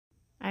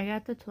I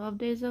got the 12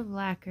 Days of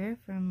Lacquer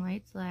from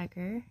Lights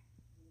Lacquer.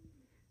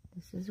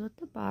 This is what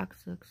the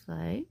box looks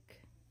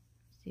like.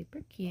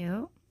 Super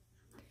cute.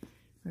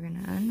 We're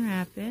going to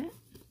unwrap it.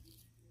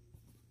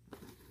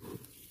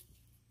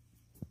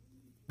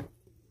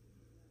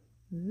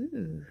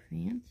 Ooh,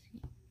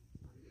 fancy.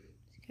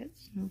 It's got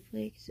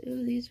snowflakes.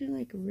 Ooh, these are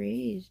like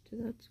raised.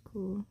 That's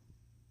cool.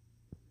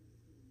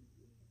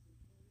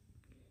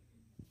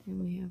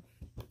 And we have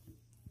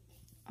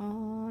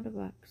all the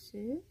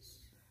boxes.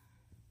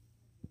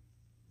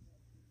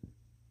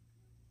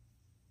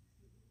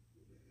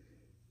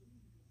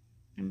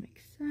 I'm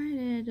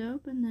excited to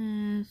open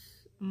this.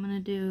 I'm gonna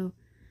do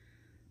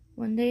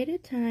one day at a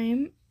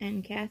time,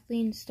 and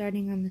Kathleen's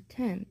starting on the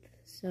 10th,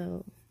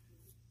 so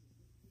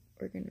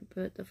we're gonna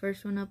put the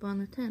first one up on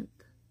the 10th.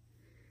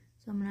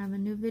 So I'm gonna have a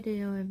new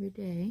video every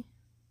day.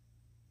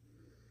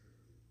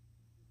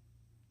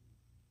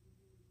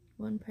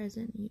 One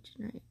present each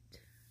night.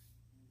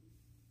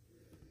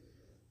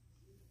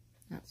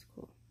 That's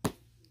cool.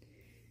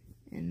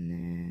 And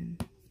then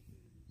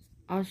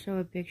I'll show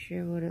a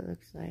picture of what it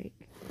looks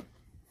like.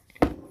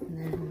 And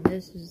then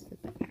this is the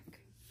back.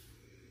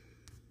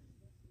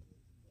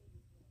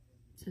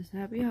 It says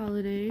Happy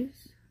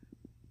Holidays.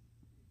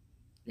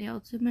 The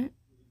ultimate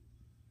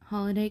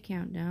holiday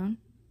countdown.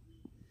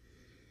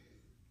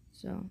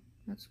 So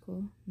that's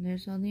cool. And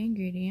there's all the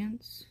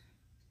ingredients.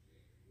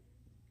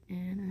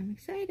 And I'm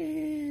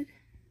excited.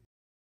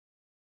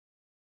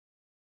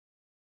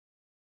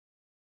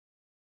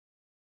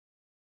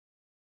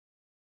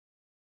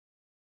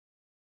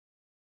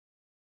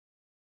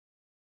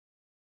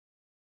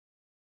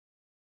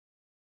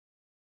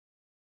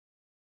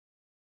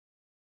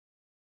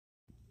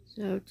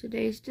 So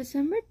today's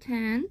December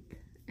 10th,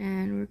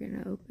 and we're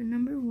gonna open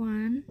number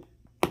 1.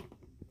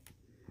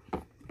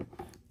 I'm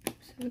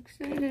so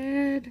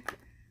excited.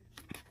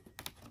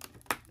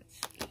 Let's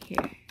see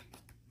here.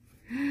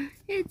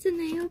 It's a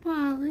nail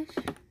polish.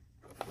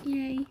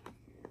 Yay.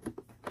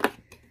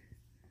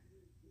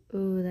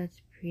 Oh, that's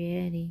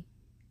pretty.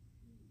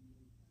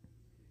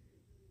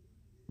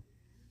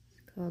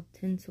 It's called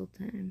Tinsel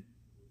Time.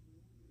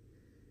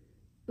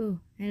 Oh,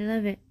 I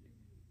love it.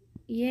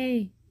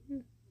 Yay.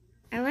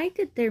 I like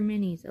that they're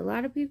minis. A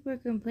lot of people are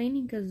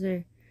complaining because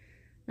they're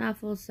not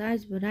full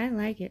size, but I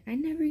like it. I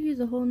never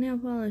use a whole nail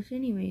polish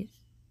anyways.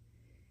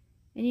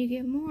 And you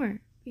get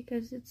more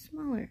because it's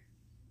smaller.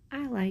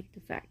 I like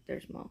the fact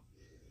they're small.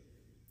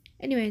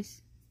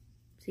 Anyways,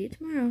 see you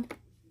tomorrow.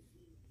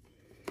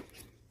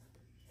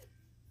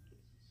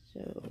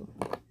 So,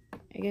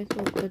 I guess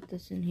we'll put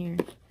this in here.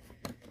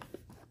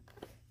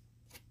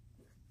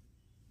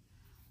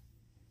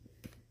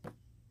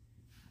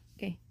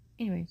 Okay,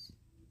 anyways.